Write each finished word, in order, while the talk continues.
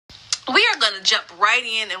We are going to jump right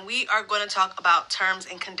in and we are going to talk about terms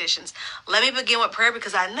and conditions. Let me begin with prayer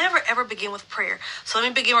because I never ever begin with prayer. So let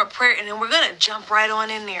me begin with prayer and then we're going to jump right on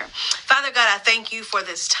in there. Father God, I thank you for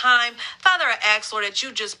this time. Father, I ask, Lord, that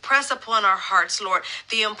you just press upon our hearts, Lord,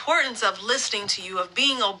 the importance of listening to you, of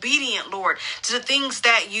being obedient, Lord, to the things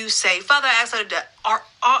that you say. Father, I ask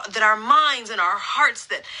that our minds and our hearts,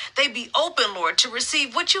 that they be open, Lord, to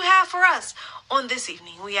receive what you have for us. On this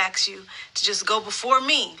evening, we ask you to just go before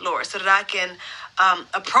me, Lord, so that I can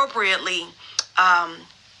appropriately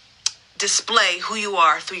display who you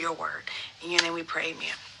are through your word. In your name we pray,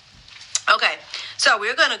 amen. Okay, so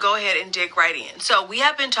we're going to go ahead and dig right in. So we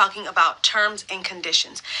have been talking about terms and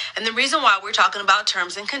conditions. And the reason why we're talking about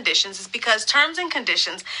terms and conditions is because terms and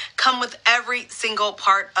conditions come with every single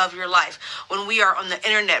part of your life. When we are on the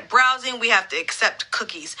internet browsing, we have to accept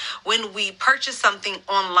cookies. When we purchase something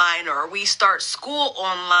online or we start school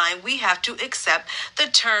online, we have to accept the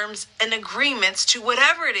terms and agreements to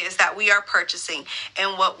whatever it is that we are purchasing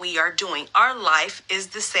and what we are doing. Our life is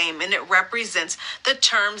the same and it represents the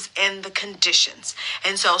terms and the conditions.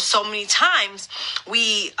 And so many times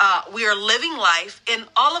we are living life and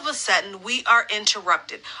all of a sudden we are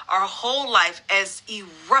interrupted. Our whole life has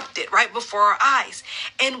erupted right before our eyes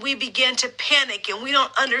and we begin to panic and we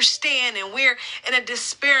don't understand and we're in a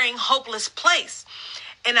despairing, hopeless place.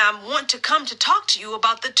 And I want to come to talk to you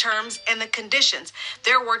about the terms and the conditions.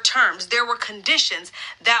 There were terms, there were conditions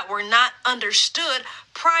that were not understood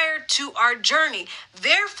prior to our journey.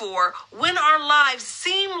 Therefore, when our lives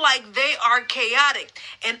seem like they are chaotic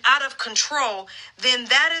and out of control, then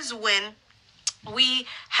that is when we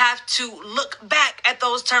have to look back at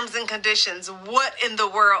those terms and conditions. What in the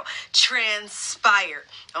world transpired?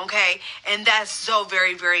 Okay. And that's so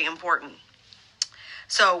very, very important.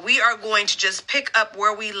 So we are going to just pick up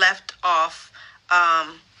where we left off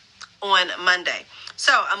on Monday.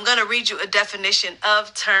 So I'm going to read you a definition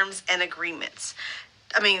of terms and agreements.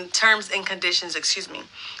 Terms and conditions,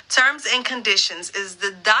 Terms and conditions is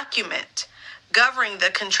the document governing the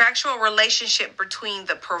contractual relationship between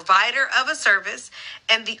the provider of a service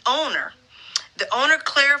and the owner. The owner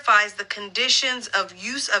clarifies the conditions of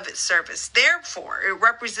use of its service. Therefore, it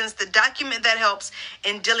represents the document that helps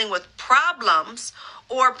in dealing with problems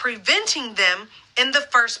or preventing them in the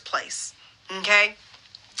first place. Okay?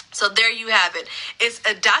 So there you have it. It's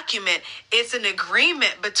a document. It's an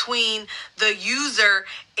agreement between the user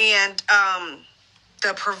and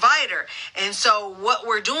the provider. And so what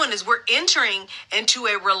we're doing is we're entering into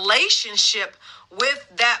a relationship with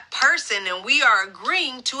that person and we are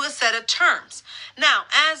agreeing to a set of terms. Now,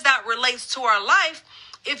 as that relates to our life,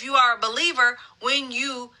 if you are a believer, when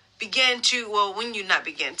you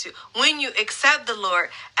accept the Lord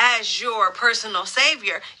as your personal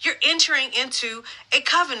Savior, you're entering into a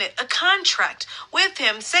covenant, a contract with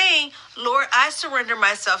Him saying, Lord, I surrender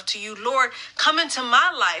myself to you. Lord, come into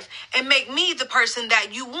my life and make me the person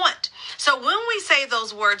that you want. So when we say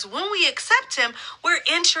those words, when we accept Him, we're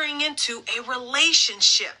entering into a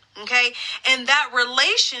relationship, okay? And that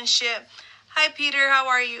relationship, hi, Peter, how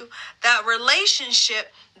are you? That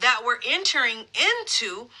relationship that we're entering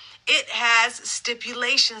into, it has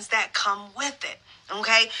stipulations that come with it,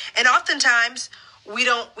 okay? And oftentimes we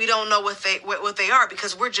don't know what they are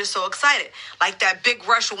because we're just so excited. Like that big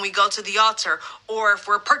rush when we go to the altar, or if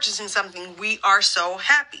we're purchasing something, we are so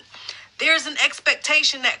happy. There's an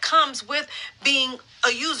expectation that comes with being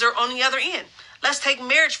a user on the other end. Let's take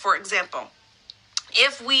marriage, for example.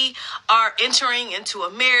 If we are entering into a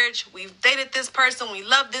marriage, we've dated this person, we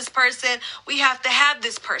love this person, we have to have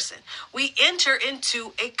this person. We enter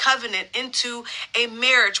into a covenant, into a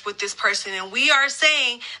marriage with this person, and we are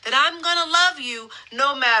saying that I'm going to love you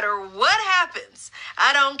no matter what happens.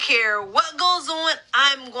 I don't care what goes on,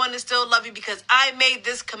 I'm going to still love you because I made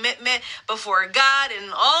this commitment before God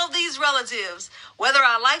and all of these relatives, whether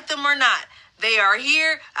I like them or not. They are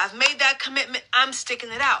here, I've made that commitment, I'm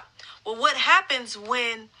sticking it out. Well, what happens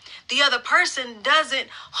when the other person doesn't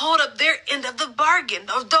hold up their end of the bargain,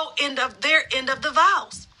 or their end of the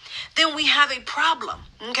vows? Then we have a problem,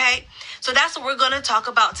 okay? So that's what we're going to talk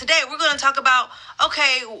about today. We're going to talk about,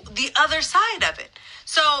 okay, the other side of it.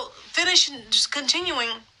 So continuing,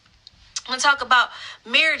 I'm going to talk about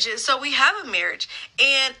marriages. So we have a marriage,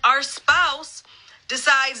 and our spouse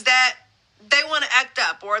decides that they want to act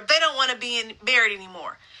up, or they don't want to be married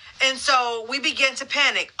anymore. And so we begin to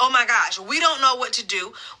panic. Oh my gosh, we don't know what to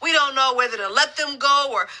do. We don't know whether to let them go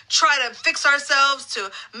or try to fix ourselves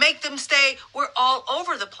to make them stay. We're all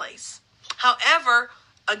over the place. However,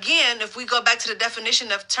 again, if we go back to the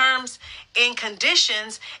definition of terms and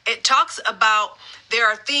conditions, it talks about there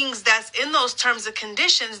are things that's in those terms and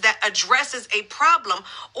conditions that addresses a problem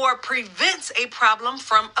or prevents a problem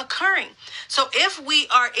from occurring. So if we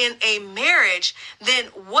are in a marriage, then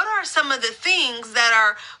what are some of the things that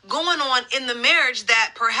are going on in the marriage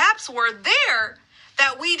that perhaps were there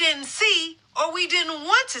that we didn't see or we didn't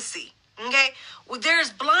want to see? Okay, well,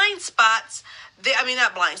 there's blind spots.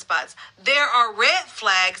 Not blind spots. There are red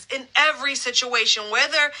flags in every situation,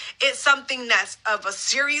 whether it's something that's of a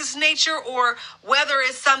serious nature or whether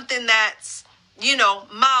it's something that's,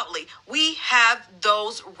 mildly. We have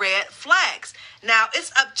those red flags. Now,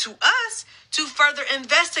 it's up to us to further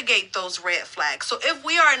investigate those red flags. So if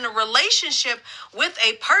we are in a relationship with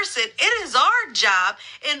a person, it is our job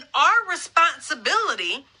and our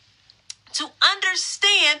responsibility to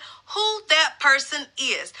understand who that person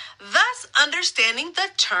is, thus understanding the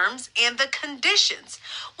terms and the conditions.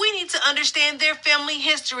 We need to understand their family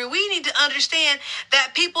history. We need to understand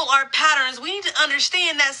that people are patterns. We need to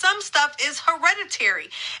understand that some stuff is hereditary.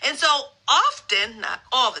 And so often, not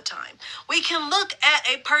all the time, we can look at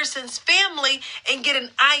a person's family and get an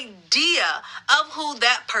idea of who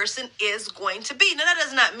that person is going to be. Now, that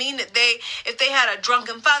does not mean that if they had a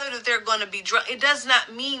drunken father, that they're going to be drunk. It does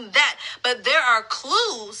not mean that. But there are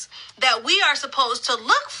clues that we are supposed to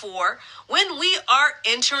look for when we are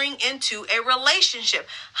entering into a relationship.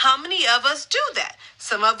 How many of us do that?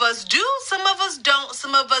 Some of us do, some of us don't,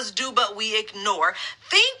 some of us do, but we ignore,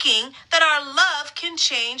 thinking that our love can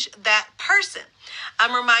change that person.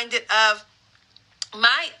 I'm reminded of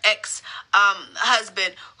my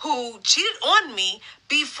ex-husband who cheated on me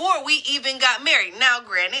before we even got married. Now,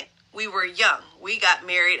 granted, we were young. We got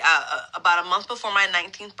married about a month before my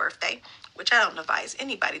 19th birthday, which I don't advise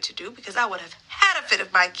anybody to do because I would have had a fit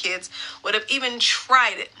if my kids would have even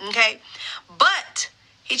tried it, okay? But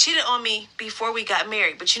he cheated on me before we got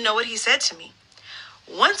married. But you know what he said to me?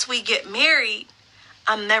 Once we get married,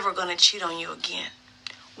 I'm never going to cheat on you again.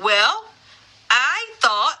 Well, I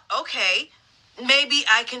thought, okay, maybe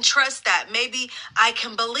I can trust that. Maybe I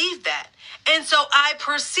can believe that. And so I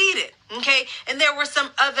proceeded, okay? And there were some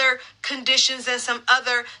other conditions and some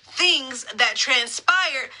other things that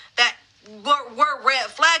transpired that were red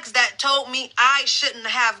flags that told me I shouldn't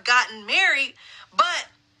have gotten married. But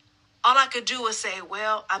all I could do was say,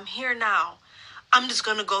 well, I'm here now. I'm just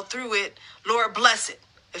going to go through it. Lord, bless it.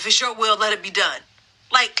 If it's your will, let it be done.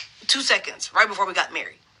 Like 2 seconds right before we got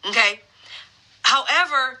married, okay?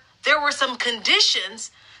 However, there were some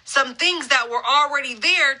conditions, some things that were already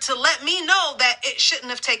there to let me know that it shouldn't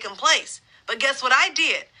have taken place. But guess what I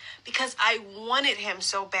did? Because I wanted him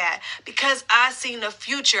so bad. Because I seen a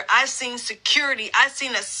future. I seen security. I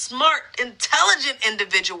seen a smart, intelligent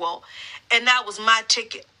individual. And that was my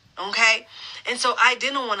ticket. Okay? And so I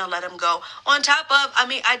didn't want to let him go. On top of,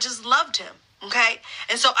 I just loved him. Okay?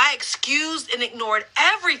 And so I excused and ignored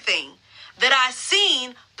everything that I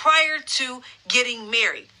seen prior to getting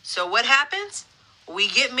married. So what happens? We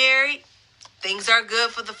get married. Things are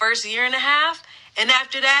good for the first year and a half. And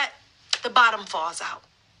after that, the bottom falls out.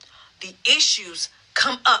 The issues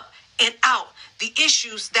come up and out. The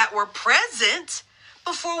issues that were present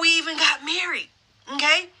before we even got married.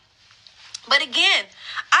 Okay? But again,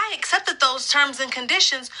 I accepted those terms and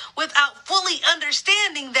conditions without fully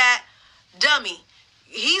understanding that, dummy,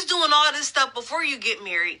 he's doing all this stuff before you get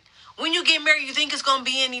married. When you get married, you think it's going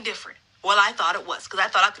to be any different. Well, I thought it was because I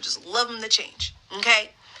thought I could just love him to change. Okay?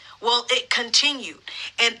 Well, it continued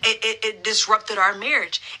and it disrupted our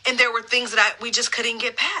marriage. And there were things that we just couldn't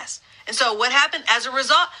get past. And so what happened? As a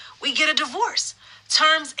result, we get a divorce.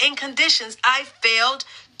 Terms and conditions. I failed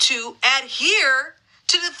to adhere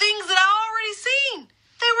to the things that I already seen.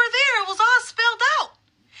 They were there. It was all spelled out.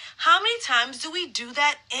 How many times do we do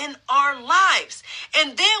that in our lives?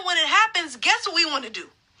 And then when it happens, guess what we want to do?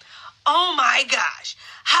 Oh my gosh,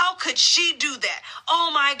 how could she do that? Oh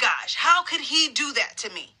my gosh, how could he do that to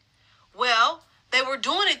me? Well, they were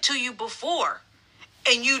doing it to you before,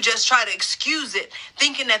 and you just try to excuse it,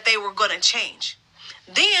 thinking that they were going to change.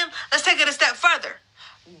 Then, let's take it a step further.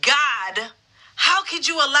 God, how could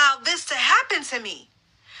you allow this to happen to me?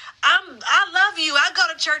 I love you. I go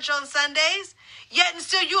to church on Sundays, yet and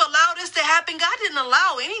still you allow this to happen. God didn't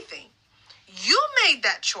allow anything. You made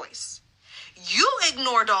that choice. You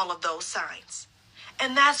ignored all of those signs.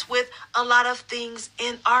 And that's with a lot of things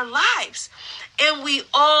in our lives. And we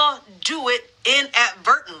all do it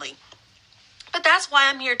inadvertently. But that's why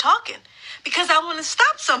I'm here talking. Because I want to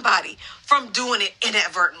stop somebody from doing it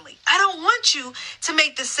inadvertently. I don't want you to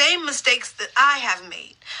make the same mistakes that I have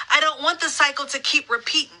made. I don't want the cycle to keep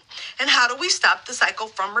repeating. And how do we stop the cycle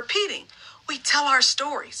from repeating? we tell our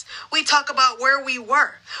stories. We talk about where we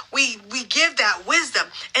were. We give that wisdom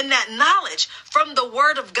and that knowledge from the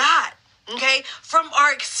word of God, okay? From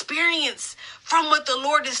our experience, from what the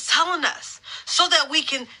Lord is telling us, so that we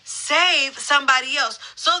can save somebody else,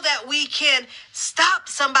 so that we can stop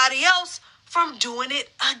somebody else from doing it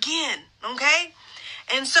again, okay?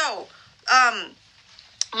 And so,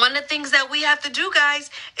 one of the things that we have to do, guys,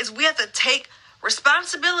 is we have to take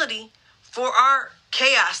responsibility for our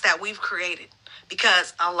chaos that we've created.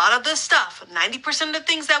 Because a lot of this stuff, 90% of the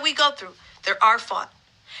things that we go through, they're our fault.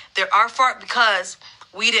 They're our fault because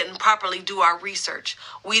we didn't properly do our research.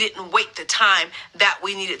 We didn't wait the time that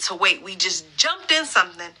we needed to wait. We just jumped in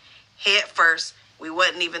something head first. We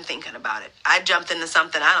wasn't even thinking about it. I jumped into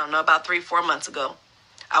something, I don't know, about 3-4 months ago.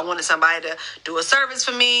 I wanted somebody to do a service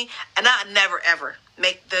for me, and I never, ever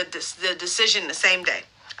make the decision the same day.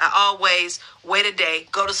 I always wait a day,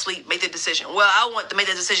 go to sleep, make the decision. Well, I want to make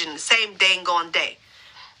the decision the same day and go on day.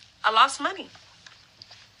 I lost money.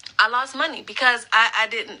 Because I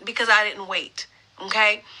didn't wait.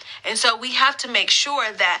 Okay? And so we have to make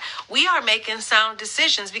sure that we are making sound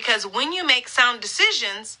decisions, because when you make sound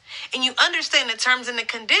decisions and you understand the terms and the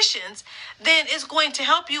conditions, then it's going to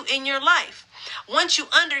help you in your life. Once you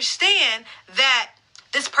understand that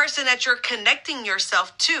this person that you're connecting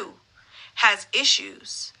yourself to has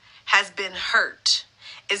issues, has been hurt,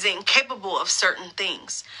 is incapable of certain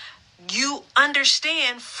things, you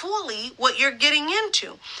understand fully what you're getting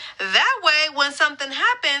into. That way, when something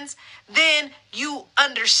happens, then you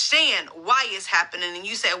understand why it's happening. And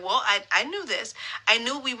you say, well, I knew this. I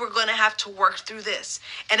knew we were going to have to work through this.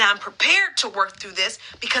 And I'm prepared to work through this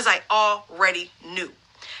because I already knew.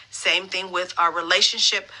 Same thing with our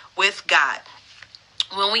relationship with God.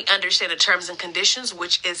 When we understand the terms and conditions,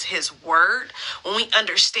 which is his word, when we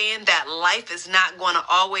understand that life is not going to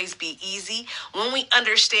always be easy, when we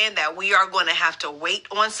understand that we are going to have to wait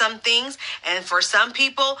on some things, and for some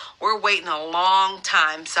people, we're waiting a long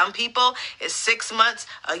time. Some people, it's 6 months,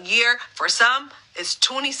 a year. For some, it's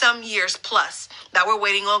 20-some years plus that we're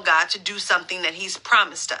waiting on God to do something that he's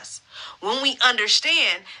promised us. When we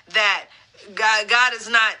understand that God is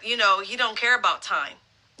not, he don't care about time.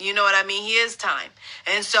 You know what I mean? He is time.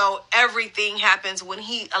 And so everything happens when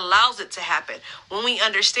he allows it to happen. When we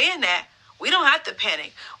understand that, we don't have to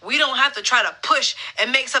panic. We don't have to try to push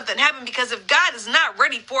and make something happen, because if God is not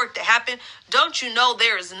ready for it to happen, don't you know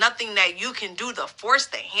there is nothing that you can do to force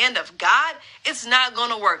the hand of God? It's not going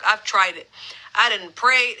to work. I've tried it. I didn't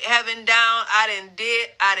pray heaven down. I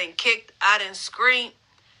didn't kick. I didn't scream.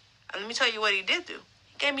 And let me tell you what he did do.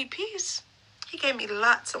 He gave me peace. He gave me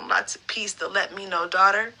lots and lots of peace to let me know,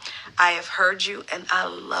 daughter, I have heard you and I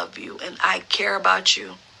love you and I care about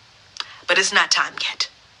you. But it's not time yet.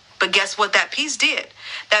 But guess what that peace did?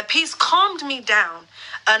 That peace calmed me down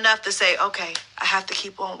enough to say, okay, I have to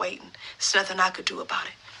keep on waiting. There's nothing I could do about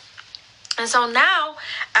it. And so now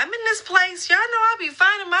I'm in this place. Y'all know I'll be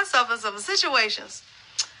finding myself in some situations.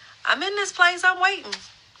 I'm in this place. I'm waiting.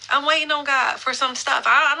 I'm waiting on God for some stuff.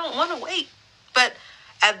 I don't want to wait. But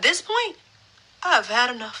at this point, I've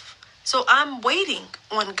had enough. So I'm waiting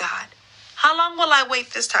on God. How long will I wait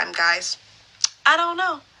this time, guys? I don't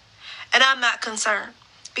know. And I'm not concerned,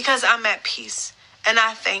 because I'm at peace. And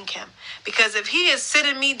I thank him. Because if he is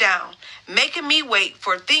sitting me down, making me wait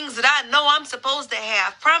for things that I know I'm supposed to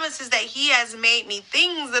have, promises that he has made me,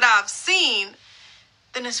 things that I've seen,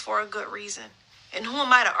 then it's for a good reason. And who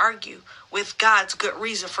am I to argue with God's good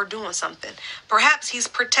reason for doing something? Perhaps he's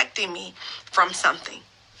protecting me from something.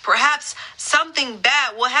 Perhaps something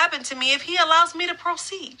bad will happen to me if he allows me to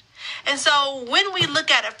proceed. And so when we look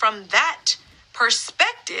at it from that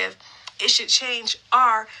perspective, it should change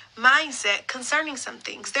our mindset concerning some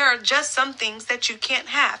things. There are just some things that you can't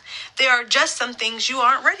have. There are just some things you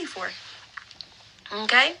aren't ready for.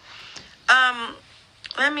 Okay?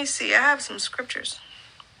 Let me see. I have some scriptures.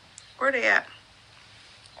 Where are they at?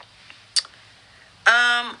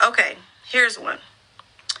 Okay. Here's one.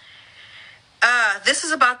 This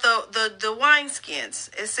is about the wine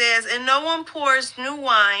skins. It says, and no one pours new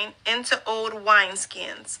wine into old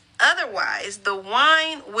wineskins. Otherwise, the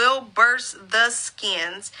wine will burst the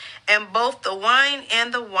skins, and both the wine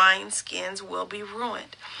and the wineskins will be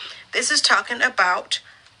ruined. This is talking about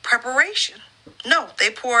preparation. No,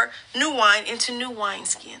 they pour new wine into new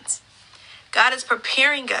wineskins. God is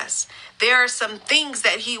preparing us. There are some things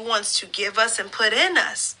that he wants to give us and put in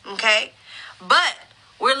us, okay? But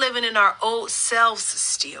we're living in our old selves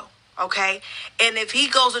still, okay? And if he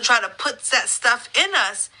goes and try to put that stuff in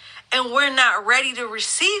us and we're not ready to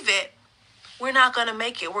receive it, we're not going to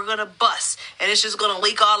make it. We're going to bust. And it's just going to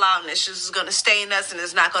leak all out, and it's just going to stay in us, and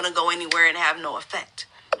it's not going to go anywhere and have no effect,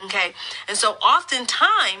 Okay. And so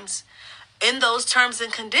oftentimes in those terms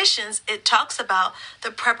and conditions, it talks about the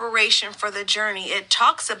preparation for the journey. It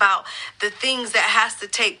talks about the things that has to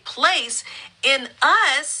take place in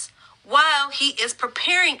us while he is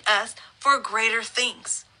preparing us for greater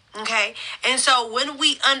things. Okay. And so when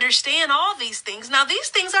we understand all these things, now these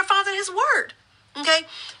things are found in his word. Okay.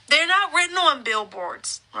 They're not written on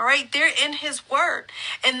billboards. All right. They're in his word.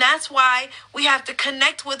 And that's why we have to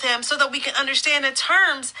connect with him so that we can understand the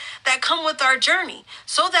terms that come with our journey,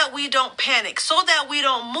 so that we don't panic, so that we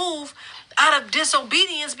don't move out of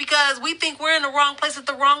disobedience because we think we're in the wrong place at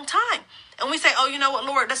the wrong time. And we say, oh, you know what,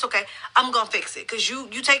 Lord, that's okay. I'm going to fix it because you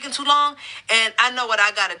taking too long and I know what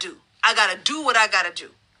I got to do. I got to do what I got to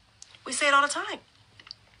do. We say it all the time.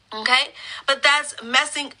 Okay, but that's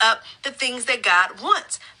messing up the things that God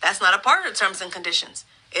wants. That's not a part of the terms and conditions.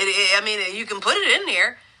 I mean, you can put it in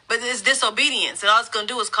there, but it's disobedience. And all it's going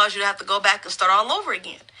to do is cause you to have to go back and start all over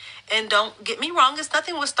again. And don't get me wrong, it's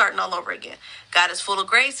nothing with starting all over again. God is full of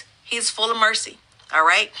grace. He's full of mercy. All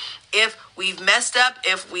right. If we've messed up,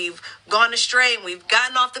 if we've gone astray and we've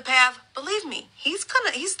gotten off the path, believe me, he's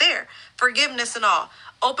there. Forgiveness and all.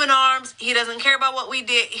 Open arms. He doesn't care about what we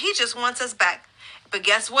did. He just wants us back. But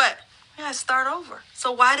guess what? We got to start over.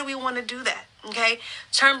 So why do we want to do that? Okay.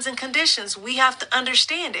 Terms and conditions. We have to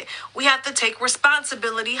understand it. We have to take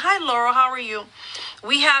responsibility. Hi, Laura. How are you?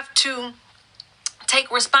 We have to take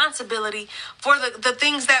responsibility for the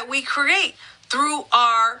things that we create through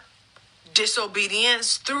our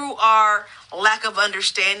disobedience, through our lack of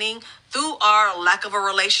understanding, through our lack of a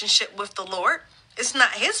relationship with the Lord. It's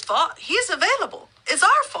not his fault. He's available. It's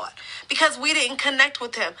our fault because we didn't connect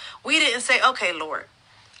with him. We didn't say, okay, Lord,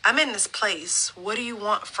 I'm in this place. What do you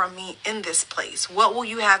want from me in this place? What will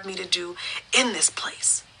you have me to do in this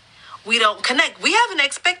place? We don't connect. We have an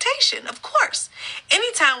expectation, of course.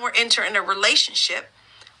 Anytime we're entering a relationship,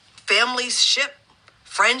 familyship,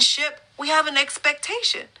 friendship, we have an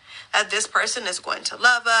expectation that this person is going to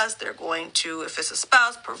love us. They're going to, if it's a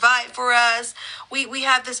spouse, provide for us. We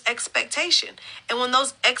have this expectation. And when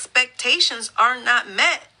those expectations are not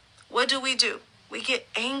met, what do? We get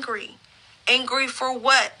angry. Angry for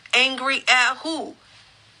what? Angry at who?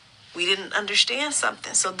 We didn't understand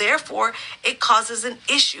something. So therefore, it causes an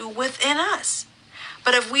issue within us.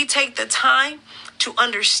 But if we take the time to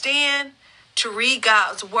understand, to read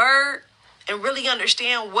God's word, and really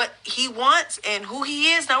understand what he wants and who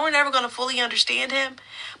he is. Now, we're never going to fully understand him.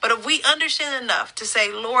 But if we understand enough to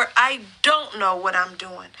say, Lord, I don't know what I'm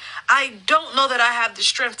doing. I don't know that I have the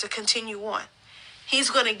strength to continue on. He's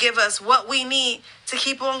going to give us what we need to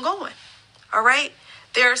keep on going. All right.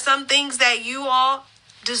 There are some things that you all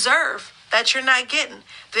deserve that you're not getting.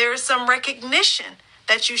 There is some recognition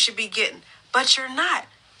that you should be getting, but you're not.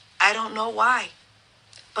 I don't know why,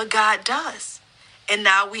 but God does. And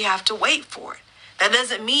now we have to wait for it. That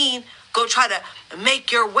doesn't mean go try to make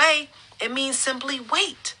your way. It means simply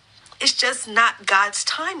wait. It's just not God's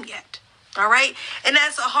time yet. All right. And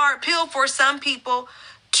that's a hard pill for some people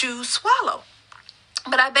to swallow.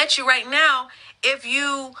 But I bet you right now, if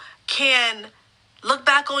you can look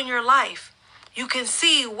back on your life, you can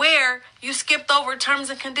see where you skipped over terms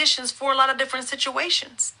and conditions for a lot of different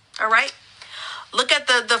situations. All right. Look at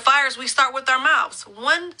the fires. We start with our mouths.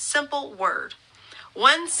 One simple word.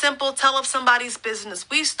 One simple tell of somebody's business.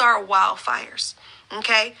 We start wildfires.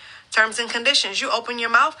 Okay. Terms and conditions. You open your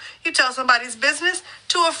mouth. You tell somebody's business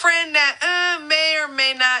to a friend that may or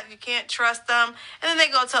may not. You can't trust them. And then they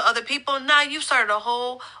go tell other people. Now you started a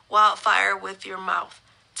whole wildfire with your mouth.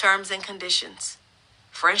 Terms and conditions.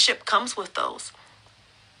 Friendship comes with those.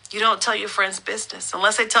 You don't tell your friend's business.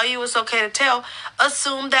 Unless they tell you it's okay to tell,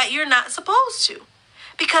 assume that you're not supposed to.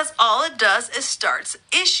 Because all it does is starts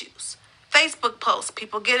issues. Facebook posts,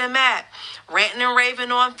 people getting mad, ranting and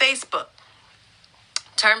raving on Facebook.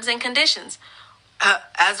 Terms and conditions.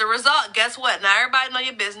 As a result, guess what? Now everybody know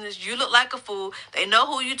your business. You look like a fool. They know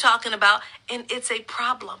who you're talking about, and it's a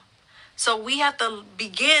problem. So we have to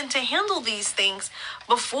begin to handle these things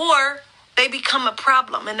before they become a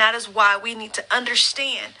problem. And that is why we need to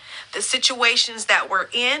understand the situations that we're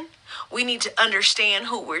in. We need to understand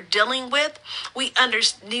who we're dealing with. We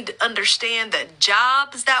need to understand the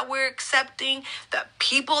jobs that we're accepting, the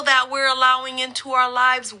people that we're allowing into our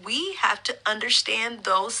lives. We have to understand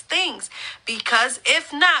those things, because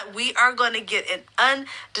if not, we are going to get an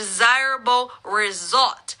undesirable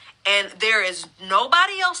result. And there is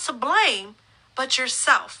nobody else to blame but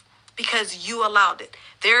yourself, because you allowed it.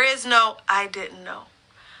 There is no, I didn't know.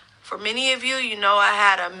 For many of you, you know, I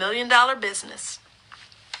had $1 million business.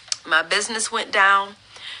 My business went down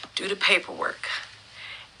due to paperwork.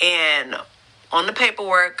 And on the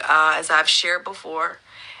paperwork, as I've shared before,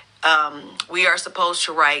 we are supposed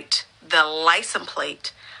to write the license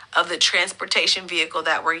plate of the transportation vehicle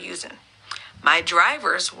that we're using. My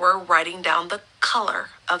drivers were writing down the color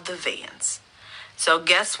of the vans. So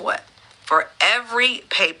guess what? For every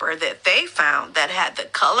paper that they found that had the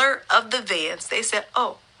color of the vans, they said,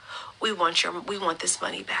 "Oh, we want this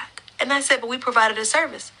money back." And I said, "But we provided a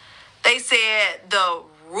service." They said the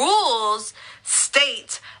rules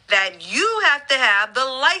state that you have to have the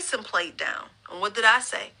license plate down. And what did I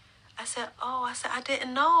say? I said, I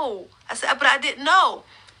didn't know. But I didn't know.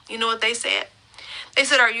 You know what they said? They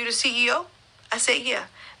said, "Are you the CEO?" I said, "Yeah."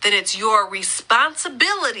 "Then it's your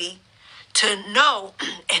responsibility to know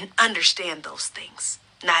and understand those things,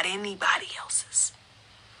 not anybody else's."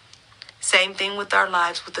 Same thing with our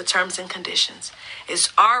lives, with the terms and conditions. It's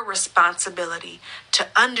our responsibility to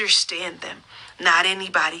understand them, not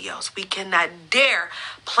anybody else. We cannot dare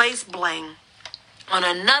place blame on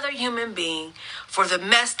another human being for the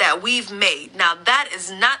mess that we've made. Now, that is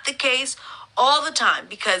not the case all the time,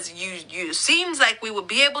 because you seems like we would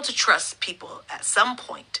be able to trust people at some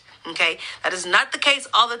point. Okay, that is not the case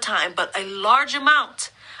all the time, but a large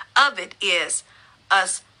amount of it is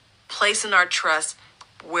us placing our trust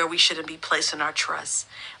where we shouldn't be placing our trust.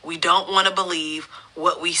 We don't want to believe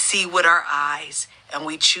what we see with our eyes, and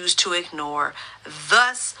we choose to ignore.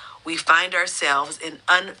 Thus, we find ourselves in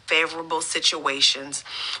unfavorable situations.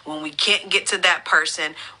 When we can't get to that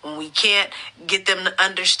person, when we can't get them to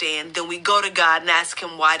understand, then we go to God and ask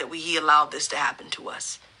him, why did he allow this to happen to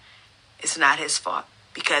us? It's not his fault,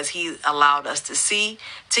 because he allowed us to see,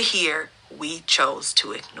 to hear. We chose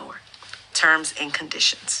to ignore. Terms and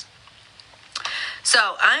conditions.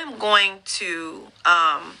 So I'm going to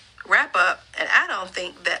wrap up, and I don't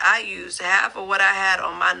think that I used half of what I had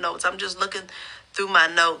on my notes. I'm just looking through my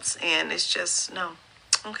notes, and it's just, no.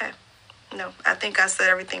 Okay. No, I think I said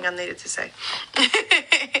everything I needed to say.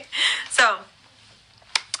 So,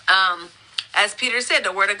 as Peter said,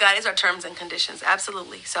 the word of God is our terms and conditions.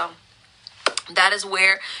 Absolutely. So that is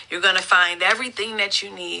where you're going to find everything that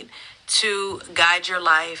you need to guide your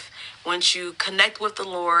life. Once you connect with the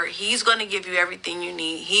Lord, he's going to give you everything you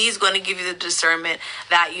need. He's going to give you the discernment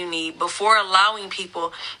that you need before allowing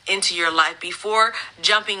people into your life, before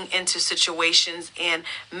jumping into situations and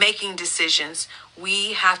making decisions.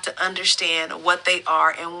 We have to understand what they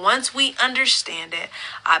are. And once we understand it,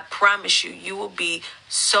 I promise you, you will be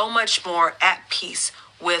so much more at peace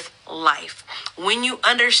with life. When you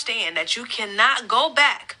understand that you cannot go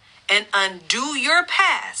back and undo your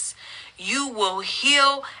past, you will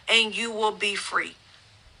heal and you will be free.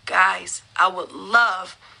 Guys, I would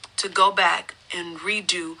love to go back and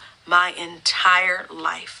redo my entire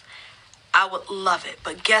life. I would love it.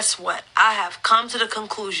 But guess what? I have come to the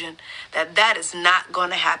conclusion that that is not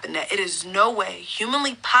going to happen, that it is no way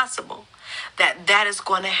humanly possible that that is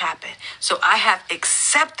going to happen. So I have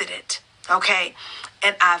accepted it, okay?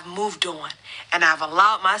 And I've moved on, and I've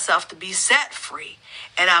allowed myself to be set free,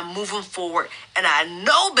 and I'm moving forward, and I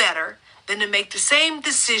know better than to make the same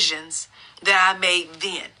decisions that I made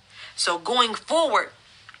then. So going forward,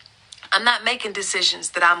 I'm not making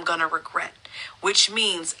decisions that I'm going to regret, which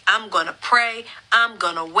means I'm going to pray, I'm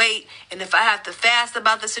going to wait, and if I have to fast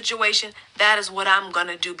about the situation, that is what I'm going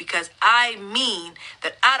to do, because I mean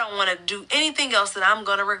that I don't want to do anything else that I'm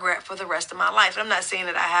going to regret for the rest of my life. I'm not saying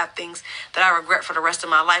that I have things that I regret for the rest of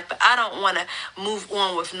my life, but I don't want to move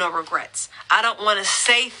on with no regrets. I don't want to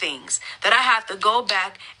say things that I have to go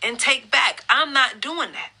back and take back. I'm not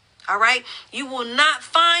doing that. All right. You will not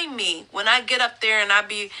find me when I get up there and I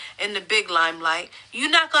be in the big limelight. You're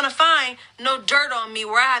not going to find no dirt on me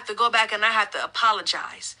where I have to go back and I have to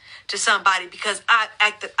apologize to somebody because I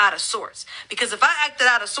acted out of sorts. Because if I acted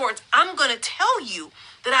out of sorts, I'm going to tell you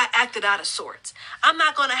that I acted out of sorts. I'm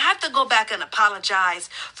not going to have to go back and apologize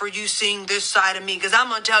for you seeing this side of me, because I'm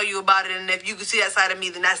going to tell you about it. And if you can see that side of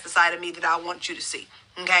me, then that's the side of me that I want you to see.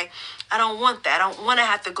 Okay, I don't want that. I don't want to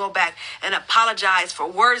have to go back and apologize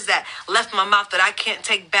for words that left my mouth that I can't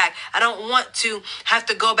take back. I don't want to have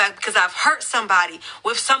to go back because I've hurt somebody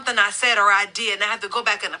with something I said or I did, and I have to go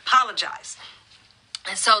back and apologize.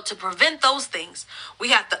 And so to prevent those things, we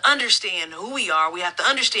have to understand who we are. We have to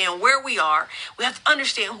understand where we are. We have to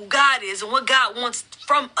understand who God is and what God wants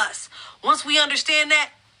from us. Once we understand that,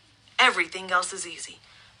 everything else is easy.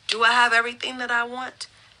 Do I have everything that I want?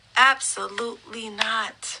 Absolutely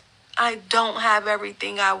not. I don't have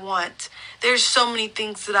everything I want. There's so many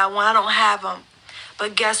things that I want. I don't have them.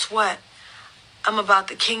 But guess what? I'm about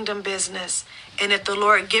the kingdom business. And if the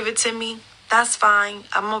Lord give it to me, that's fine.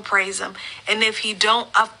 I'm going to praise him. And if he don't,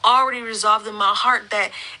 I've already resolved in my heart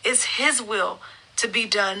that it's his will to be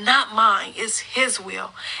done, not mine, it's his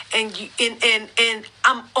will. And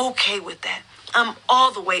I'm okay with that. I'm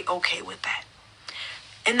all the way okay with that.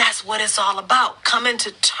 And that's what it's all about. Coming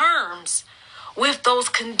to terms with those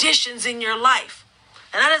conditions in your life.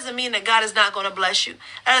 And that doesn't mean that God is not going to bless you.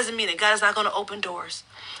 That doesn't mean that God is not going to open doors.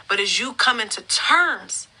 But as you come into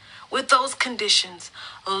terms with those conditions,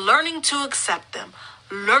 learning to accept them,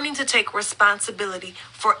 learning to take responsibility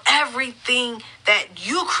for everything that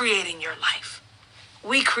you create in your life.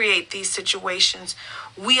 We create these situations.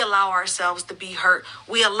 We allow ourselves to be hurt.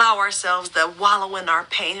 We allow ourselves to wallow in our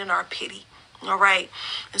pain and our pity. All right.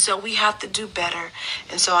 And so we have to do better.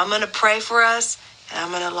 And so I'm going to pray for us and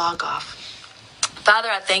I'm going to log off. Father,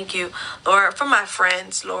 I thank you, Lord, for my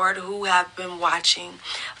friends, Lord, who have been watching.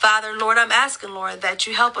 Father, Lord, I'm asking, Lord, that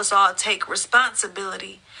you help us all take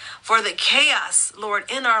responsibility for the chaos, Lord,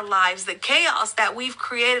 in our lives, the chaos that we've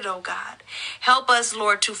created, oh God. Help us,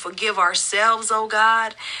 Lord, to forgive ourselves, oh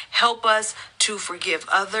God. Help us to forgive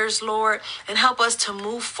others, Lord, and help us to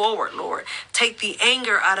move forward, Lord. Take the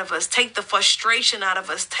anger out of us. Take the frustration out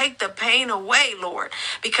of us. Take the pain away, Lord,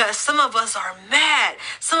 because some of us are mad.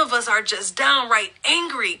 Some of us are just downright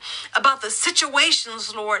angry about the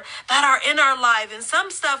situations, Lord, that are in our life. And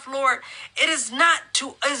some stuff, Lord, it is not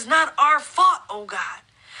our fault, oh God.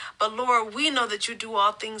 But Lord, we know that you do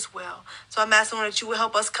all things well. So I'm asking, Lord, that you will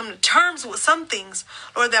help us come to terms with some things,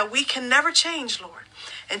 Lord, that we can never change, Lord,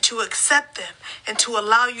 and to accept them and to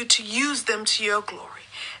allow you to use them to your glory.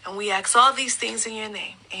 And we ask all these things in your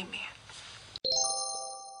name. Amen.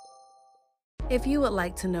 If you would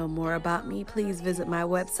like to know more about me, please visit my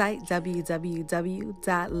website,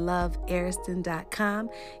 www.loveariston.com.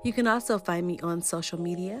 You can also find me on social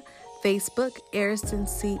media, Facebook,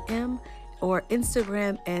 AristonCM, or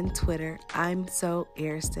Instagram and Twitter. I'm So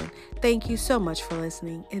Ariston. Thank you so much for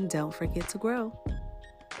listening, and don't forget to grow.